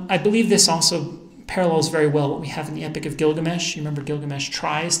 I believe this also parallels very well what we have in the Epic of Gilgamesh. You remember Gilgamesh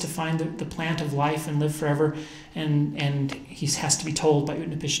tries to find the plant of life and live forever, and he has to be told by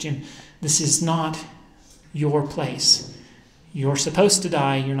Utnapishtim, this is not your place. You're supposed to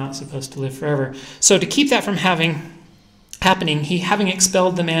die, you're not supposed to live forever. So to keep that from happening, he, having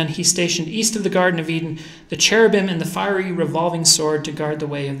expelled the man, he stationed east of the Garden of Eden the cherubim and the fiery revolving sword to guard the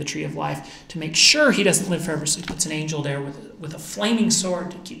way of the tree of life, to make sure he doesn't live forever. So he puts an angel there with a flaming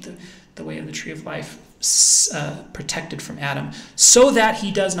sword to keep the way of the tree of life protected from Adam, so that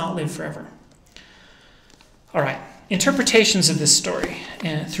he does not live forever. All right, interpretations of this story.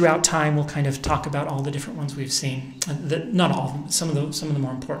 Throughout time, we'll kind of talk about all the different ones we've seen. Not all of them, some of the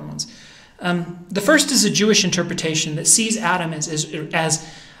more important ones. The first is a Jewish interpretation that sees Adam as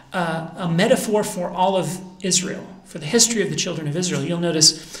a metaphor for all of Israel, for the history of the children of Israel. You'll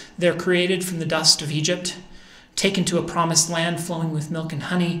notice they're created from the dust of Egypt, taken to a promised land flowing with milk and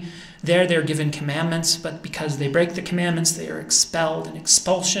honey. There they're given commandments, but because they break the commandments, they are expelled. And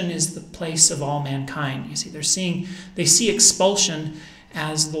expulsion is the place of all mankind. You see, they see expulsion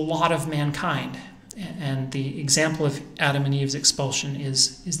as the lot of mankind. And the example of Adam and Eve's expulsion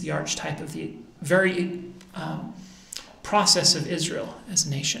is the archetype of the very process of Israel as a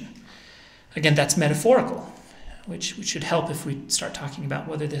nation. Again, that's metaphorical, which should help if we start talking about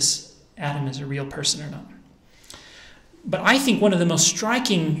whether this Adam is a real person or not. But I think one of the most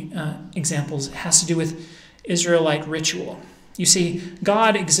striking examples has to do with Israelite ritual. You see,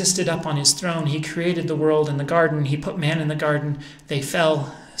 God existed up on his throne. He created the world and the garden. He put man in the garden. They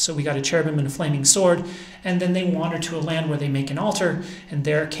fell, so we got a cherubim and a flaming sword. And then they wander to a land where they make an altar, and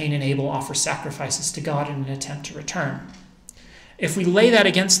there Cain and Abel offer sacrifices to God in an attempt to return. If we lay that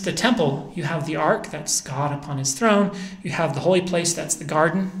against the temple, you have the ark, that's God upon his throne. You have the holy place, that's the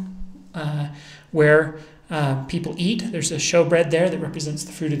garden, where people eat. There's a showbread there that represents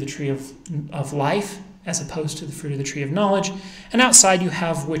the fruit of the tree of life, as opposed to the fruit of the tree of knowledge. And outside you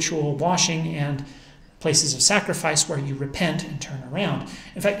have ritual washing and places of sacrifice where you repent and turn around.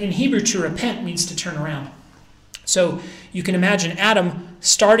 In fact, in Hebrew, to repent means to turn around. So you can imagine Adam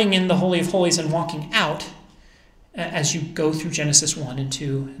starting in the Holy of Holies and walking out as you go through Genesis 1 and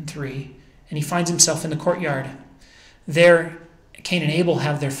 2 and 3, and he finds himself in the courtyard. There, Cain and Abel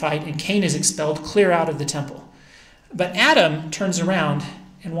have their fight, and Cain is expelled clear out of the temple. But Adam turns around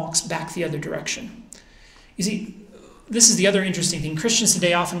and walks back the other direction. You see, this is the other interesting thing. Christians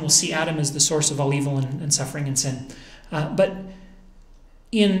today often will see Adam as the source of all evil and suffering and sin. But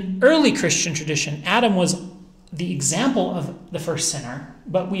in early Christian tradition, Adam was the example of the first sinner,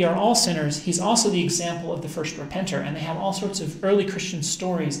 but we are all sinners. He's also the example of the first repenter, and they have all sorts of early Christian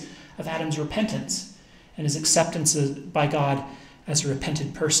stories of Adam's repentance and his acceptance by God as a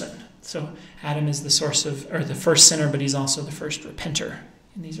repentant person. So Adam is the source of, or the first sinner, but he's also the first repenter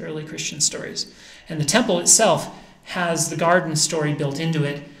in these early Christian stories. And the temple itself has the garden story built into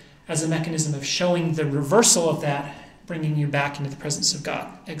it as a mechanism of showing the reversal of that, bringing you back into the presence of God,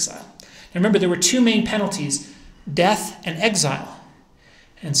 exile. Now remember, there were two main penalties, death and exile.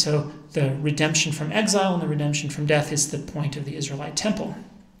 And so the redemption from exile and the redemption from death is the point of the Israelite temple.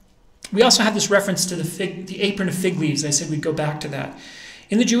 We also have this reference to the apron of fig leaves. I said we'd go back to that.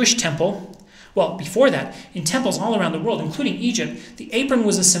 In the Jewish temple, well, before that, in temples all around the world, including Egypt, the apron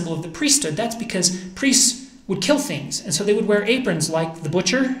was a symbol of the priesthood. That's because priests would kill things, and so they would wear aprons like the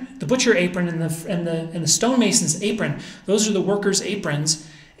butcher apron and the stonemason's apron. Those are the workers' aprons,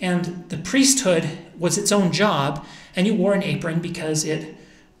 and the priesthood was its own job, and you wore an apron because it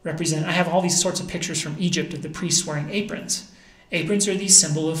represented. I have all these sorts of pictures from Egypt of the priests wearing aprons. Aprons are the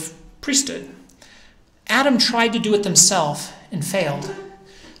symbol of priesthood. Adam tried to do it himself and failed.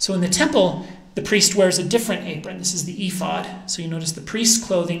 So in the temple, the priest wears a different apron. This is the ephod. So you notice the priest's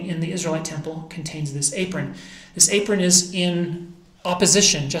clothing in the Israelite temple contains this apron. This apron is in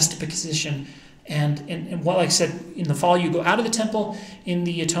opposition, juxtaposition. And what, like I said, in the fall you go out of the temple. In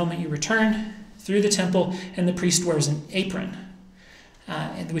the atonement you return through the temple, and the priest wears an apron,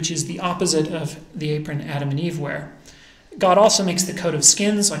 which is the opposite of the apron Adam and Eve wear. God also makes the coat of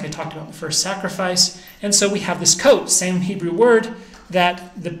skins, like I talked about in the first sacrifice. And so we have this coat, same Hebrew word,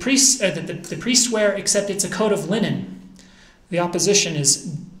 that the priests wear, except it's a coat of linen. The opposition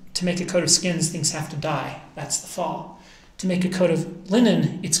is to make a coat of skins, things have to die. That's the fall. To make a coat of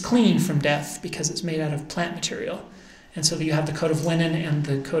linen, it's clean from death because it's made out of plant material. And so you have the coat of linen and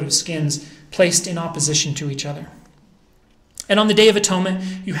the coat of skins placed in opposition to each other. And on the Day of Atonement,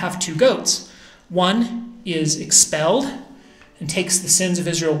 you have two goats. One is expelled and takes the sins of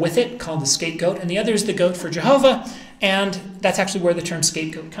Israel with it, called the scapegoat. And the other is the goat for Jehovah, and that's actually where the term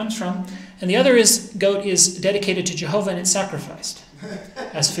scapegoat comes from. And the other goat is dedicated to Jehovah, and it's sacrificed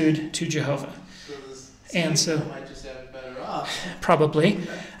as food to Jehovah. And so might just have it better off. Probably.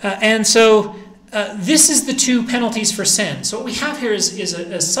 And so this is the two penalties for sin. So what we have here is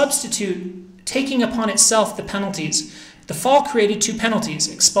a substitute taking upon itself the penalties. The fall created two penalties,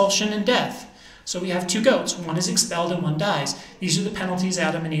 expulsion and death. So we have two goats. One is expelled and one dies. These are the penalties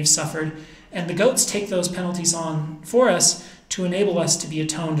Adam and Eve suffered. And the goats take those penalties on for us to enable us to be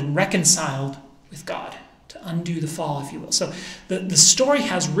atoned and reconciled with God, to undo the fall, if you will. So the story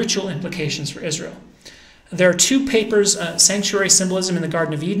has ritual implications for Israel. There are two papers, Sanctuary Symbolism in the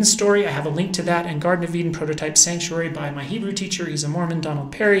Garden of Eden story. I have a link to that, and Garden of Eden Prototype Sanctuary by my Hebrew teacher. He's a Mormon,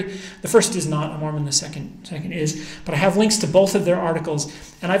 Donald Perry. The first is not a Mormon, the second is. But I have links to both of their articles,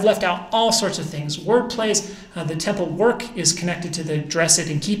 and I've left out all sorts of things. Word plays, the temple work is connected to the dress it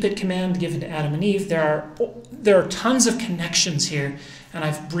and keep it command given to Adam and Eve. There are tons of connections here, and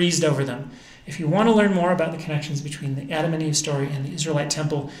I've breezed over them. If you want to learn more about the connections between the Adam and Eve story and the Israelite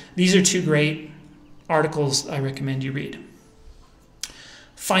temple, these are two great articles I recommend you read.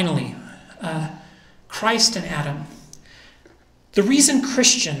 Finally, Christ and Adam. The reason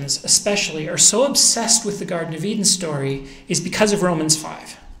Christians, especially, are so obsessed with the Garden of Eden story is because of Romans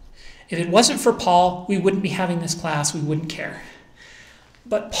 5. If it wasn't for Paul, we wouldn't be having this class, we wouldn't care.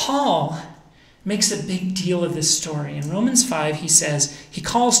 But Paul makes a big deal of this story. In Romans 5, he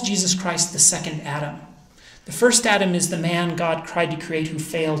calls Jesus Christ the second Adam. The first Adam is the man God tried to create who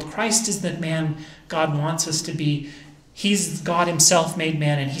failed. Christ is the man God wants us to be. He's God himself made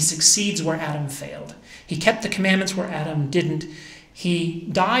man, and he succeeds where Adam failed. He kept the commandments where Adam didn't. He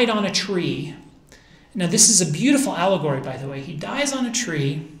died on a tree. Now, this is a beautiful allegory, by the way. He dies on a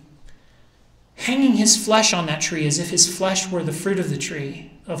tree, hanging his flesh on that tree as if his flesh were the fruit of the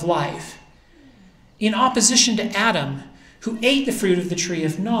tree of life, in opposition to Adam, who ate the fruit of the tree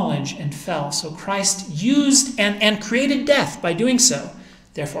of knowledge and fell. So Christ used and created death by doing so.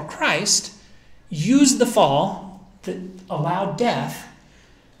 Therefore, Christ used the fall that allowed death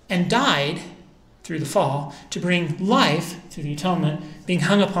and died through the fall to bring life through the atonement, being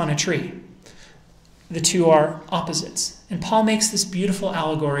hung upon a tree. The two are opposites. And Paul makes this beautiful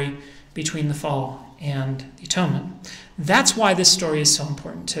allegory between the fall and the atonement. That's why this story is so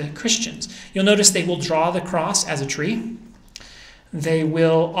important to Christians. You'll notice they will draw the cross as a tree. They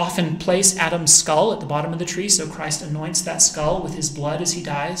will often place Adam's skull at the bottom of the tree, so Christ anoints that skull with his blood as he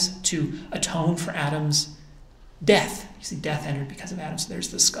dies to atone for Adam's death. You see, death entered because of Adam, so there's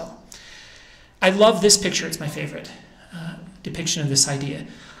the skull. I love this picture. It's my favorite depiction of this idea.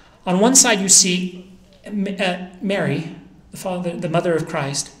 On one side, you see Mary, the mother of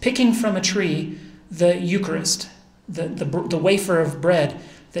Christ, picking from a tree the Eucharist, the wafer of bread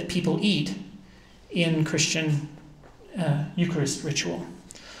that people eat in Christian Eucharist ritual.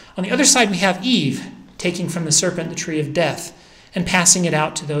 On the other side, we have Eve taking from the serpent the tree of death and passing it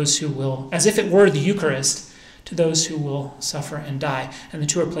out to those who will, as if it were the Eucharist, to those who will suffer and die. And the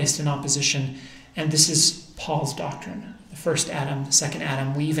two are placed in opposition. And this is Paul's doctrine. The first Adam, the second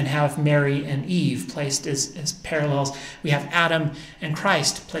Adam. We even have Mary and Eve placed as parallels. We have Adam and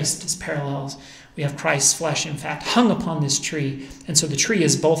Christ placed as parallels. We have Christ's flesh, in fact, hung upon this tree. And so the tree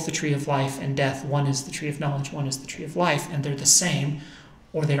is both the tree of life and death. One is the tree of knowledge, one is the tree of life. And they're the same,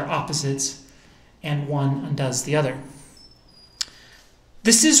 or they are opposites, and one undoes the other.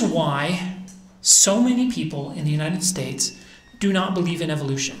 This is why so many people in the United States do not believe in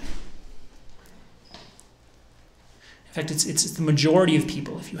evolution. In fact, it's the majority of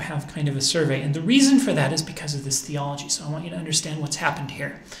people if you have kind of a survey. And the reason for that is because of this theology. So I want you to understand what's happened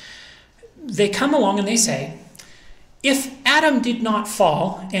here. They come along and they say, if Adam did not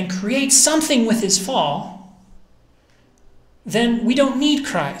fall and create something with his fall, then we don't need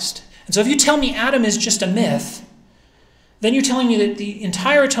Christ. And so if you tell me Adam is just a myth, then you're telling me that the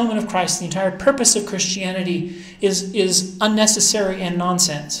entire atonement of Christ, the entire purpose of Christianity is unnecessary and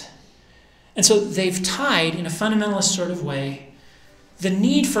nonsense. And so they've tied, in a fundamentalist sort of way, the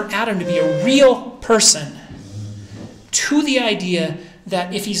need for Adam to be a real person to the idea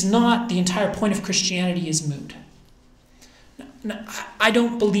that if he's not, the entire point of Christianity is moot. I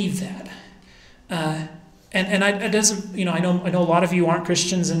don't believe that. It doesn't, I know a lot of you aren't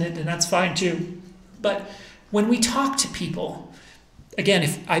Christians, and that's fine too. But when we talk to people, again,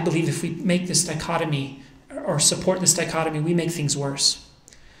 I believe if we make this dichotomy or support this dichotomy, we make things worse.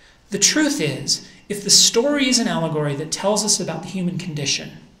 The truth is, if the story is an allegory that tells us about the human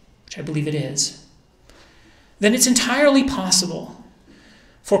condition, which I believe it is, then it's entirely possible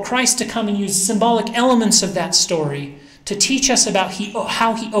for Christ to come and use symbolic elements of that story to teach us about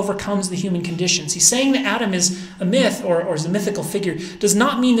how he overcomes the human conditions. He's saying that Adam is a myth or is a mythical figure does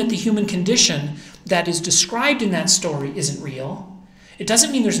not mean that the human condition that is described in that story isn't real. It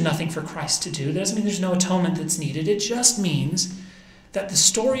doesn't mean there's nothing for Christ to do. It doesn't mean there's no atonement that's needed. It just means that the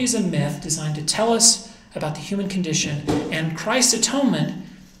story is a myth designed to tell us about the human condition, and Christ's atonement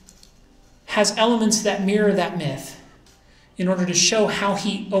has elements that mirror that myth in order to show how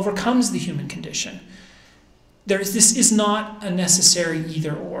he overcomes the human condition. This is not a necessary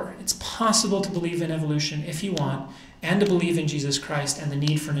either or. It's possible to believe in evolution if you want, and to believe in Jesus Christ and the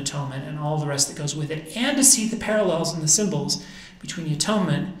need for an atonement and all the rest that goes with it, and to see the parallels and the symbols between the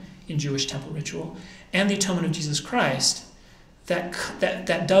atonement in Jewish temple ritual and the atonement of Jesus Christ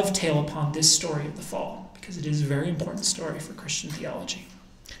that dovetail upon this story of the fall, because it is a very important story for Christian theology.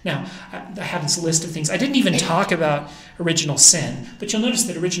 Now, I have this list of things. I didn't even talk about original sin, but you'll notice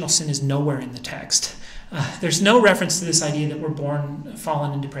that original sin is nowhere in the text. There's no reference to this idea that we're born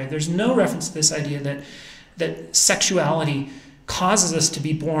fallen and depraved. There's no reference to this idea that sexuality causes us to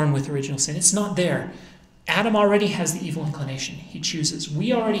be born with original sin. It's not there. Adam already has the evil inclination. He chooses.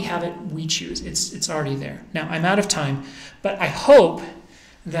 We already have it. We choose. It's already there. Now, I'm out of time, but I hope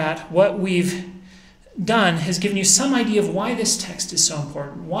that what we've done has given you some idea of why this text is so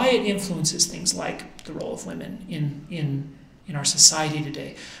important, why it influences things like the role of women in our society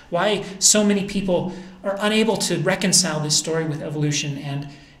today, why so many people are unable to reconcile this story with evolution,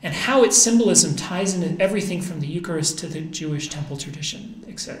 and how its symbolism ties into everything from the Eucharist to the Jewish temple tradition,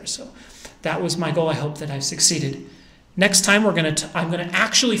 etc. So that was my goal. I hope that I've succeeded. Next time I'm going to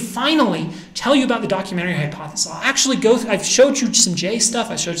actually finally tell you about the documentary hypothesis. I'll actually I've showed you some J stuff.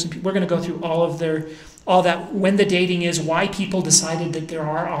 We're going to go through all that, when the dating is, why people decided that there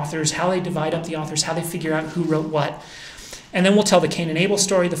are authors, how they divide up the authors, how they figure out who wrote what. And then we'll tell the Cain and Abel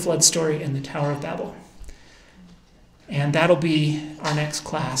story, the flood story, and the Tower of Babel. And that'll be our next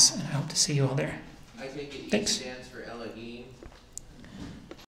class, and I hope to see you all there. I think it Thanks. stands for Elohim.